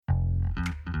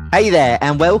Hey there,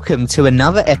 and welcome to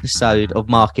another episode of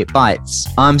Market Bites.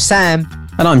 I'm Sam.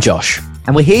 And I'm Josh.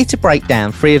 And we're here to break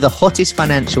down three of the hottest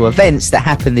financial events that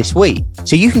happened this week,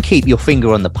 so you can keep your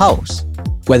finger on the pulse.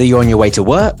 Whether you're on your way to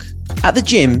work, at the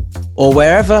gym, or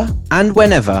wherever and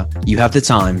whenever you have the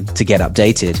time to get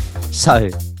updated. So,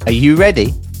 are you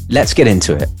ready? Let's get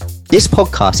into it. This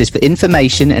podcast is for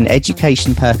information and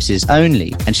education purposes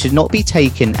only and should not be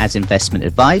taken as investment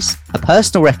advice, a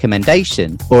personal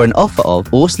recommendation, or an offer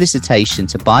of or solicitation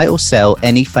to buy or sell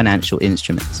any financial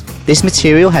instruments. This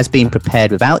material has been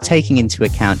prepared without taking into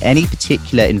account any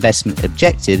particular investment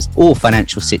objectives or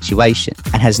financial situation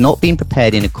and has not been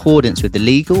prepared in accordance with the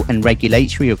legal and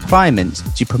regulatory requirements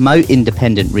to promote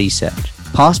independent research.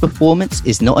 Past performance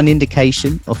is not an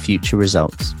indication of future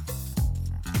results.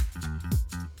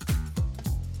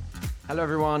 Hello,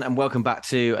 everyone, and welcome back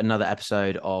to another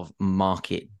episode of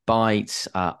Market Bites.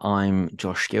 I'm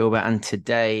Josh Gilbert, and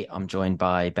today I'm joined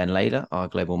by Ben Lader, our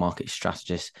global market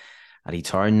strategist at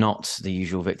eToro, not the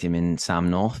usual victim in Sam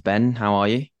North. Ben, how are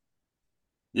you?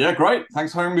 Yeah, great.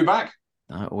 Thanks for having me back.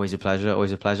 Always a pleasure.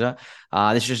 Always a pleasure.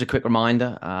 This is just a quick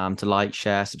reminder to like,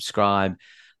 share, subscribe.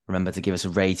 Remember to give us a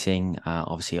rating,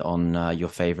 obviously on your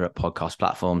favorite podcast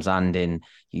platforms and in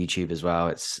YouTube as well.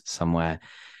 It's somewhere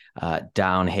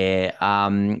down here.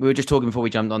 We were just talking before we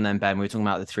jumped on then, Ben. We were talking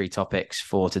about the three topics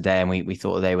for today, and we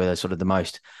thought they were sort of the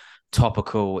most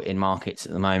topical in markets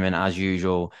at the moment. As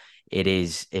usual, it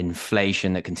is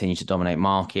inflation that continues to dominate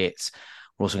markets.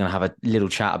 We're also going to have a little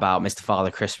chat about Mr.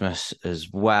 Father Christmas as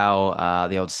well,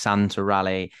 the old Santa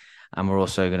rally. And we're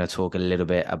also going to talk a little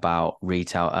bit about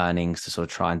retail earnings to sort of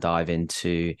try and dive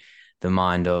into the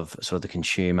mind of sort of the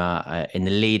consumer in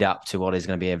the lead up to what is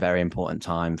going to be a very important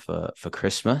time for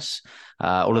Christmas.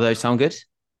 All of those sound good?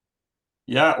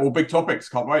 Yeah, all big topics.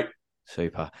 Can't wait.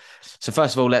 Super. So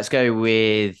first of all, let's go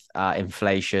with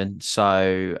inflation.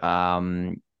 So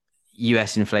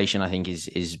US inflation, I think,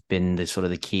 is been the sort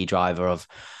of the key driver of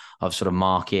sort of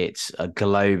markets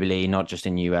globally, not just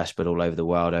in US, but all over the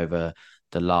world over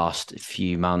the last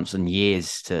few months and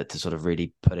years to sort of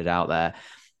really put it out there.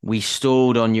 We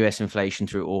stalled on US inflation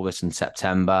through August and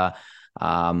September.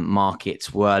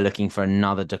 Markets were looking for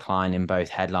another decline in both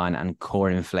headline and core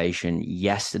inflation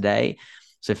yesterday.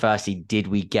 So firstly, did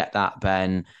we get that,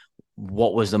 Ben?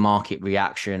 What was the market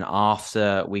reaction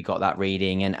after we got that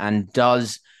reading? And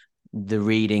does the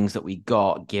readings that we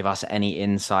got give us any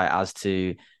insight as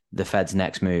to the Fed's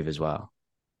next move as well?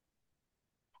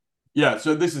 Yeah,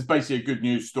 so this is basically a good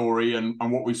news story. And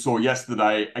what we saw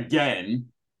yesterday, again,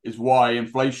 is why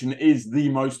inflation is the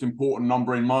most important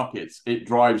number in markets. It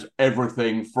drives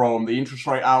everything from the interest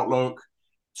rate outlook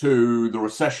to the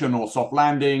recession or soft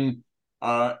landing,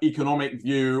 economic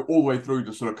view, all the way through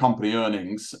to sort of company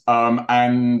earnings.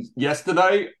 And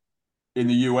yesterday in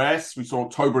the US, we saw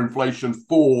October inflation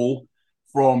fall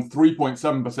from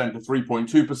 3.7% to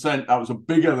 3.2%. That was a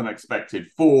bigger than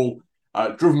expected fall,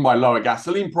 driven by lower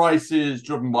gasoline prices,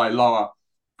 driven by lower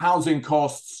housing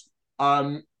costs.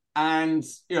 And,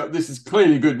 this is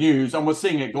clearly good news, and we're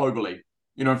seeing it globally.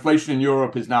 Inflation in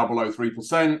Europe is now below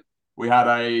 3%. We had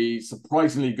a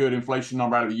surprisingly good inflation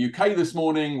number out of the UK this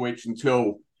morning, which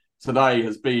until today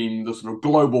has been the sort of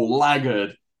global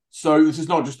laggard. So this is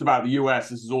not just about the US,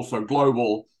 this is also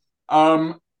global.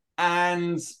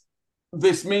 And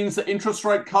this means that interest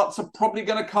rate cuts are probably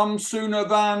going to come sooner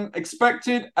than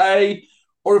expected,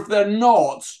 or if they're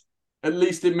not, at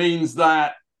least it means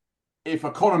that if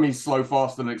economies slow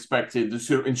faster than expected, the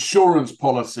sort of insurance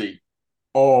policy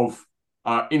of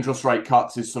interest rate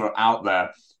cuts is sort of out there.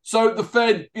 So the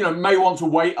Fed, may want to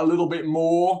wait a little bit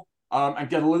more and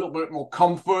get a little bit more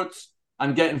comfort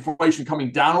and get inflation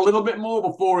coming down a little bit more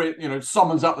before it,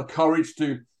 summons up the courage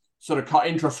to sort of cut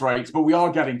interest rates. But we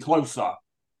are getting closer.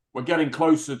 We're getting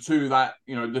closer to that,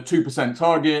 the 2%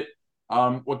 target.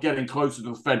 We're getting closer to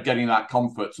the Fed getting that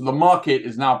comfort. So the market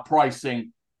is now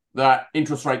pricing that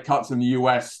interest rate cuts in the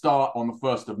US start on the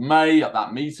 1st of May at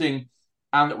that meeting,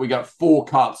 and that we get 4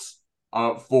 cuts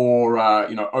for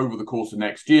over the course of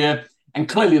next year. And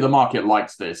clearly the market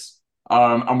likes this.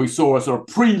 And we saw a sort of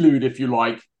prelude, if you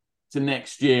like, to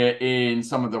next year in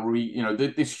some of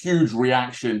the, this huge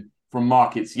reaction from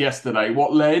markets yesterday.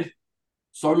 What led?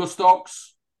 Solar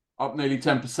stocks up nearly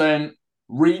 10%.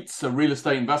 REITs, so real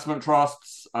estate investment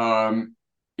trusts,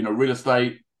 real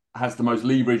estate has the most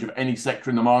leverage of any sector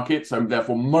in the market, so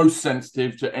therefore most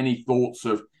sensitive to any thoughts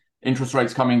of interest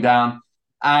rates coming down.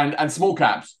 And small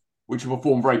caps, which have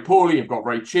performed very poorly, have got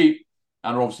very cheap,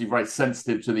 and are obviously very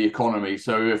sensitive to the economy.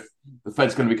 So if the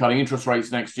Fed's going to be cutting interest rates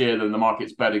next year, then the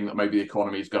market's betting that maybe the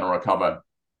economy is going to recover.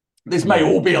 This may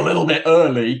all be a little bit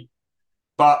early,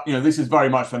 But, this is very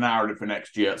much the narrative for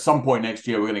next year. At some point next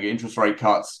year, we're going to get interest rate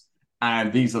cuts.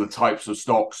 And these are the types of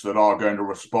stocks that are going to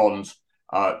respond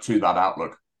to that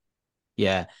outlook.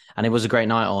 Yeah. And it was a great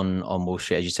night on Wall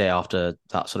Street, as you say, after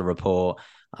that sort of report.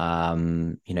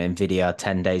 Nvidia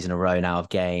 10 days in a row now of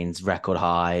gains, record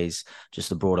highs, just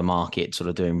the broader market sort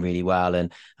of doing really well.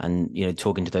 And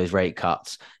talking to those rate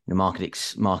cuts, the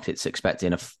market's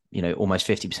expecting almost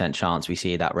 50% chance we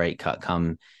see that rate cut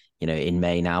come, in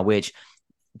May now, which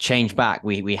changed back.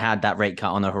 We had that rate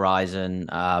cut on the horizon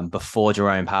before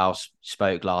Jerome Powell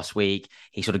spoke last week.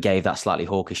 He sort of gave that slightly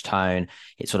hawkish tone.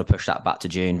 It sort of pushed that back to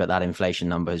June, but that inflation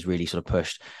number has really sort of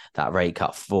pushed that rate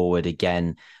cut forward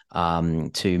again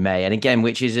to May. And again,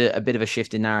 which is a bit of a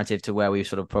shift in narrative to where we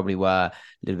sort of probably were a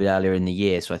little bit earlier in the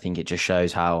year. So I think it just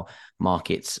shows how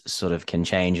markets sort of can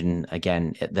change. And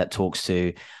again, that talks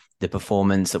to the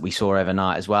performance that we saw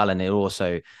overnight as well. And it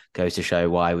also goes to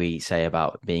show why we say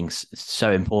about being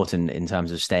so important in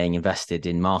terms of staying invested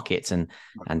in markets and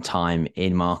time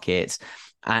in markets.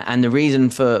 And the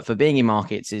reason for being in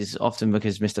markets is often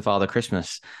because Mr. Father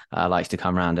Christmas likes to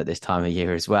come around at this time of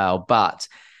year as well. But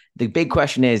the big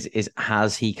question is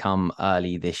has he come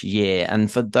early this year?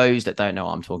 And for those that don't know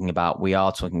what I'm talking about, we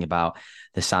are talking about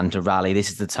the Santa rally.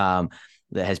 This is the term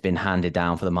that has been handed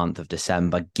down for the month of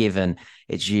December, given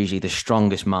it's usually the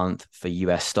strongest month for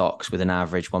US stocks with an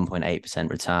average 1.8%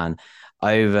 return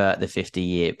over the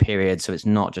 50-year period. So it's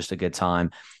not just a good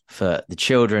time for the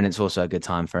children, it's also a good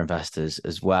time for investors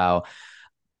as well.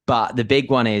 But the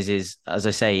big one is, as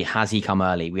I say, has he come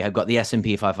early? We have got the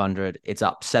S&P 500. It's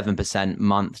up 7%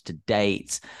 month to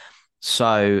date.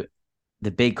 So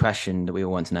the big question that we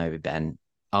all want to know, Ben,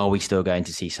 are we still going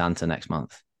to see Santa next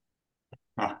month?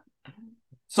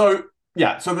 So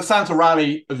the Santa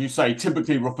rally, as you say,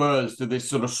 typically refers to this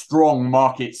sort of strong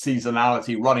market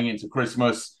seasonality running into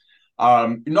Christmas,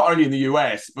 not only in the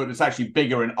US, but it's actually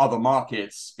bigger in other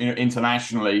markets,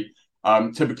 internationally,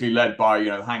 typically led by,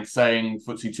 Hang Seng,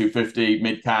 FTSE 250,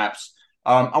 mid caps.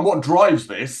 And what drives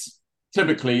this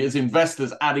typically is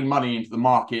investors adding money into the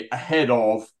market ahead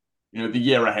of, the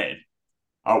year ahead.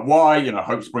 Why?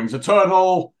 Hope springs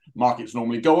eternal. Markets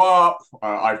normally go up.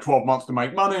 I have 12 months to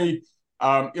make money.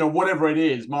 Whatever it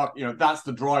is, that's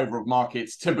the driver of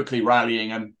markets typically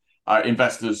rallying and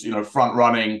investors, front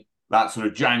running that sort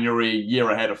of January year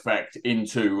ahead effect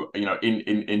into,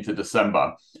 into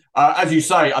December. As you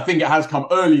say, I think it has come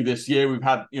early this year. We've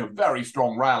had, very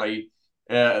strong rally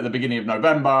at the beginning of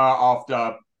November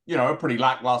after, a pretty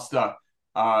lackluster,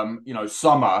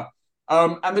 summer.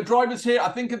 And the drivers here, I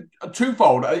think, are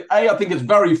twofold. I think it's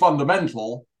very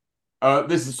fundamental.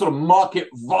 This is sort of market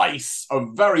vice of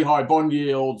very high bond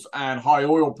yields and high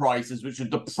oil prices, which have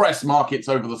depressed markets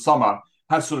over the summer,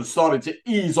 has sort of started to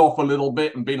ease off a little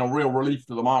bit and been a real relief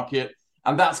to the market.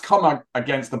 And that's come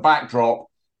against the backdrop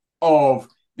of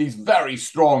these very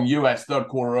strong US third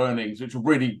quarter earnings, which have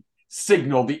really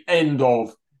signaled the end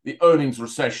of the earnings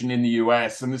recession in the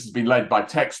US. And this has been led by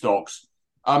tech stocks.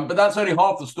 But that's only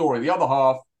half the story. The other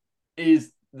half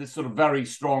is this sort of very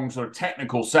strong sort of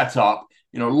technical setup,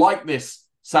 like this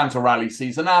Santa rally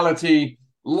seasonality,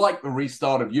 like the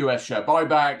restart of US share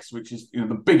buybacks, which is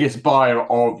the biggest buyer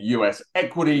of US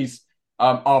equities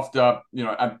after,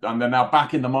 and they're now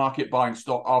back in the market buying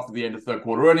stock after the end of third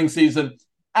quarter earnings season,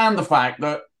 and the fact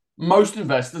that most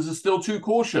investors are still too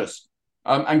cautious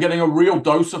and getting a real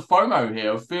dose of FOMO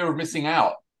here, of fear of missing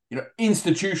out.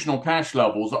 Institutional cash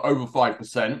levels are over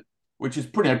 5%, which is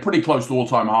pretty close to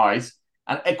all-time highs.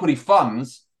 And equity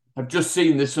funds have just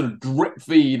seen this sort of drip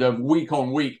feed of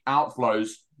week-on-week outflows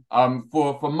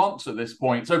for months at this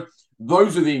point. So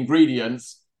those are the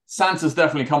ingredients. Santa's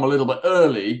definitely come a little bit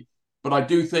early, but I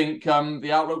do think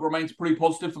the outlook remains pretty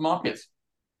positive for markets.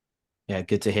 Yeah,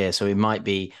 good to hear. So we might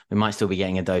still be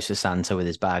getting a dose of Santa with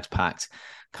his bags packed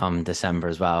come December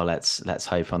as well. Let's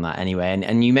hope on that anyway.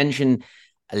 And you mentioned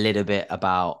a little bit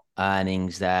about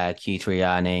earnings there, Q3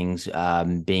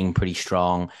 earnings being pretty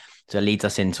strong. So it leads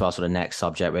us into our sort of next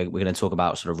subject. We're going to talk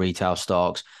about sort of retail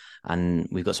stocks, and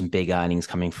we've got some big earnings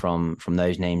coming from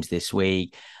those names this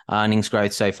week. Earnings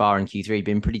growth so far in Q3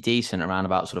 been pretty decent, around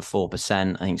about sort of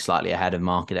 4%, I think slightly ahead of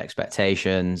market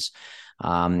expectations.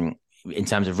 In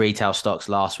terms of retail stocks,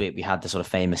 last week we had the sort of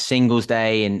famous Singles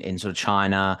Day in sort of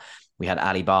China. We had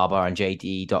Alibaba and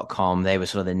JD.com. They were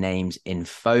sort of the names in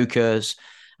focus.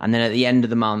 And then at the end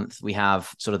of the month, we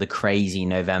have sort of the crazy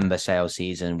November sales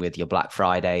season with your Black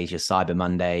Fridays, your Cyber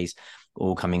Mondays,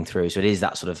 all coming through. So it is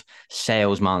that sort of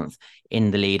sales month in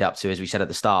the lead up to, as we said at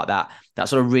the start, that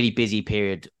sort of really busy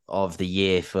period of the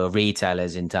year for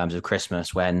retailers in terms of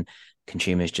Christmas, when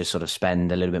consumers just sort of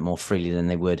spend a little bit more freely than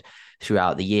they would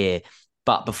throughout the year.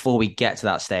 But before we get to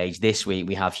that stage, this week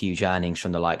we have huge earnings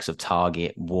from the likes of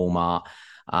Target, Walmart.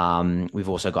 We've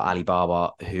also got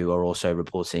Alibaba, who are also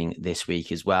reporting this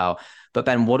week as well. But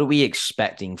Ben, what are we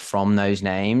expecting from those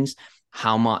names?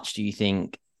 How much do you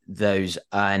think those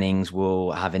earnings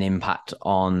will have an impact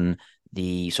on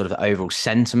the sort of the overall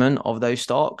sentiment of those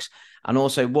stocks? And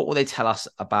also, what will they tell us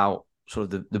about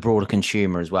sort of the broader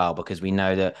consumer as well? Because we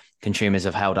know that consumers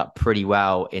have held up pretty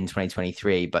well in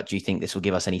 2023, but do you think this will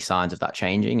give us any signs of that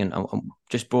changing? And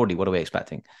just broadly, what are we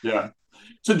expecting? Yeah.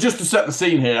 So just to set the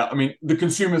scene here, I mean, the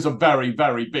consumer's a very,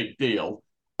 very big deal.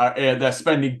 Their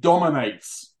spending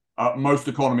dominates most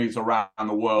economies around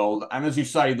the world. And as you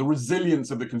say, the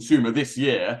resilience of the consumer this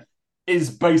year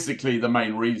is basically the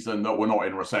main reason that we're not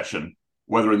in recession,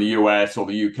 whether in the US or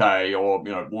the UK or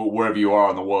wherever you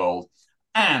are in the world.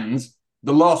 And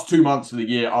the last 2 months of the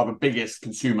year are the biggest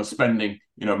consumer spending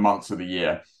months of the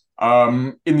year.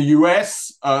 In the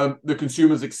US, the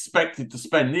consumer's expected to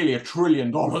spend nearly $1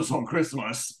 trillion on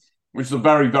Christmas, which is a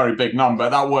very, very big number.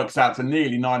 That works out to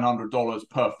nearly $900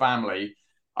 per family.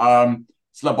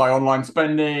 It's led by online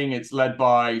spending. It's led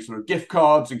by sort of gift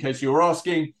cards, in case you were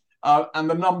asking. And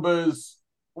the numbers,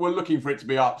 we're looking for it to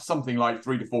be up something like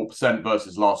 3 to 4%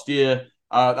 versus last year.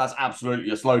 That's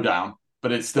absolutely a slowdown,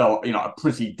 but it's still, a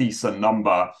pretty decent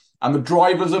number. And the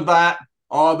drivers of that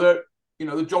are that,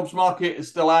 the jobs market is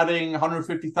still adding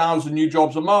 150,000 new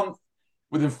jobs a month.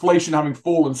 With inflation having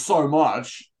fallen so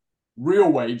much,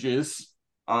 real wages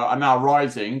are now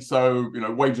rising. So,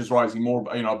 wages rising more,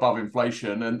 above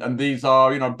inflation. And these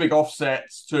are, big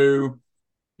offsets to,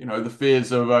 the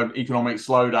fears of an economic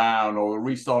slowdown or the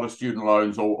restart of student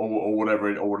loans or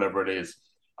whatever it is.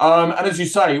 And as you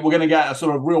say, we're going to get a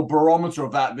sort of real barometer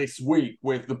of that this week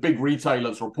with the big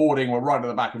retailers reporting. We're right at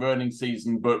the back of earnings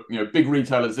season, but big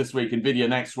retailers this week, Nvidia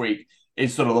next week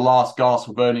is sort of the last gasp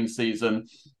of earnings season.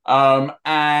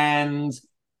 And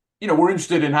we're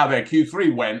interested in how their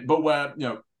Q3 went, but we're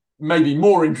maybe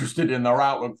more interested in their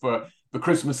outlook for the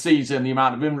Christmas season, the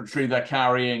amount of inventory they're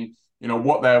carrying,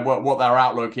 what their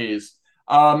outlook is.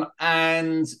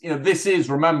 And this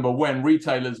is, remember, when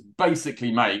retailers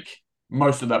basically make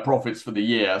most of their profits for the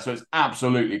year. So it's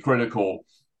absolutely critical.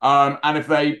 And if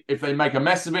they make a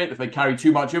mess of it, if they carry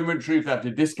too much inventory, if they have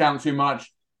to discount too much,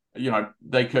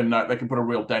 they can put a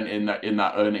real dent in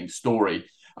that earnings story.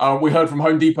 We heard from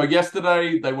Home Depot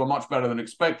yesterday. They were much better than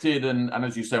expected. And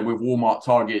as you said, with Walmart,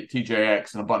 Target,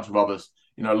 TJX, and a bunch of others,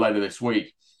 later this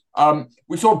week.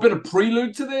 We saw a bit of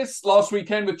prelude to this last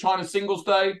weekend with China Singles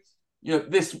Day.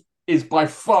 This is by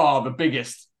far the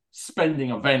biggest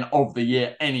spending event of the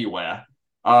year anywhere.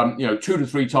 2 to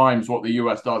 3 times what the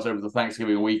US does over the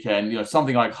Thanksgiving weekend,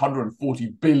 something like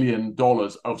 $140 billion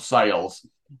of sales,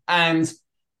 and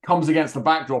comes against the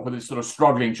backdrop of this sort of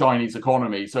struggling Chinese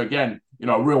economy. So again,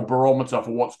 a real barometer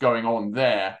for what's going on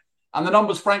there. And the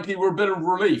numbers, frankly, were a bit of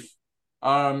relief.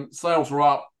 Sales were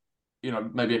up,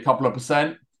 maybe a couple of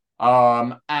percent.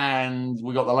 And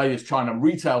we got the latest China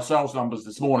retail sales numbers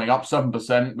this morning, up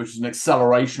 7%, which is an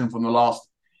acceleration from the last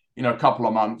couple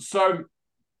of months. So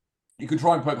you can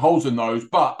try and poke holes in those,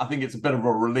 but I think it's a bit of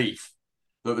a relief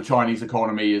that the Chinese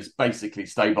economy is basically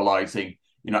stabilizing,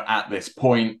 at this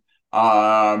point.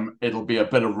 It'll be a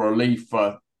bit of relief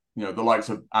for, the likes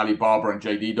of Alibaba and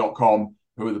JD.com,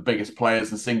 who are the biggest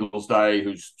players in Singles Day,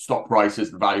 whose stock prices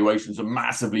and valuations are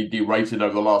massively derated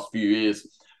over the last few years.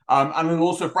 And it'll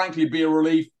also, frankly, be a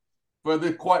relief for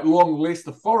the quite long list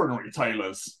of foreign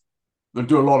retailers that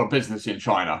do a lot of business in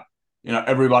China.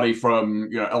 Everybody from,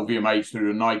 LVMH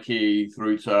through to Nike,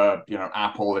 through to,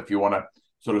 Apple, if you want to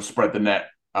sort of spread the net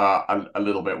a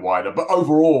little bit wider. But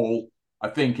overall, I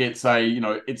think it's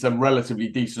a relatively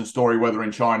decent story, whether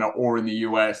in China or in the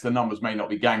US. The numbers may not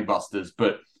be gangbusters,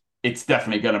 but it's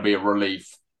definitely going to be a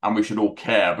relief. And we should all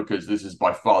care because this is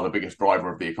by far the biggest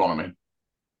driver of the economy.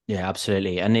 Yeah,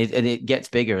 absolutely. And it gets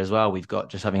bigger as well. We've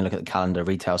got, just having a look at the calendar,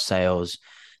 retail sales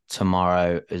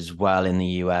tomorrow as well in the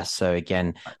US. So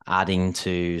again, adding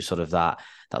to sort of that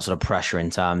sort of pressure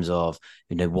in terms of,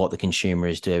 what the consumer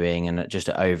is doing, and just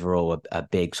overall a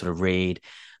big sort of read.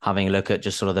 Having a look at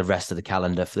just sort of the rest of the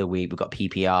calendar for the week, we've got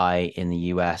PPI in the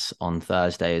US on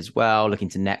Thursday as well. Looking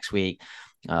to next week,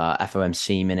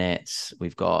 FOMC minutes.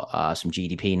 We've got some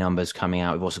GDP numbers coming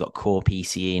out. We've also got core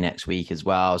PCE next week as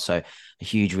well. So a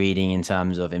huge reading in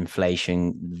terms of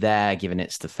inflation there, given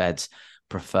it's the Fed's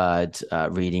preferred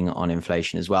reading on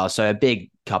inflation as well. So a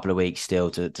big couple of weeks still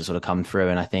to sort of come through.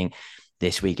 And I think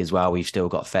this week as well, we've still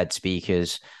got Fed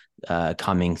speakers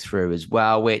coming through as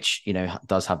well, which,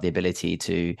 does have the ability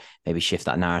to maybe shift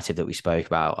that narrative that we spoke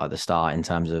about at the start in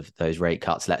terms of those rate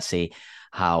cuts. Let's see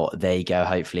how they go.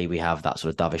 Hopefully we have that sort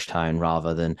of dovish tone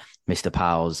rather than Mr.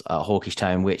 Powell's hawkish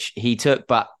tone, which he took,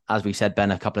 but as we said,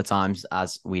 Ben, a couple of times,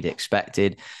 as we'd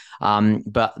expected.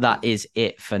 But that is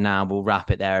it for now. We'll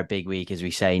wrap it there. A big week, as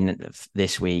we say,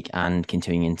 this week and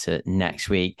continuing into next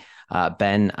week.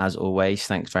 Ben, as always,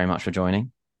 thanks very much for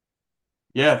joining.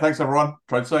 Yeah, thanks everyone.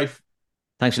 Trade safe.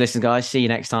 Thanks for listening, guys. See you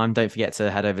next time. Don't forget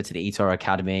to head over to the eToro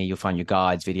Academy. You'll find your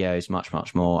guides, videos, much,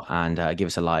 much more. And give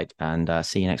us a like, and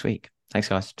see you next week. Thanks,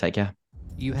 guys. Take care.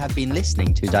 You have been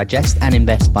listening to Digest and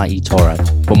Invest by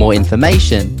eToro. For more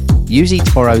information, use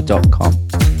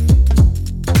eToro.com.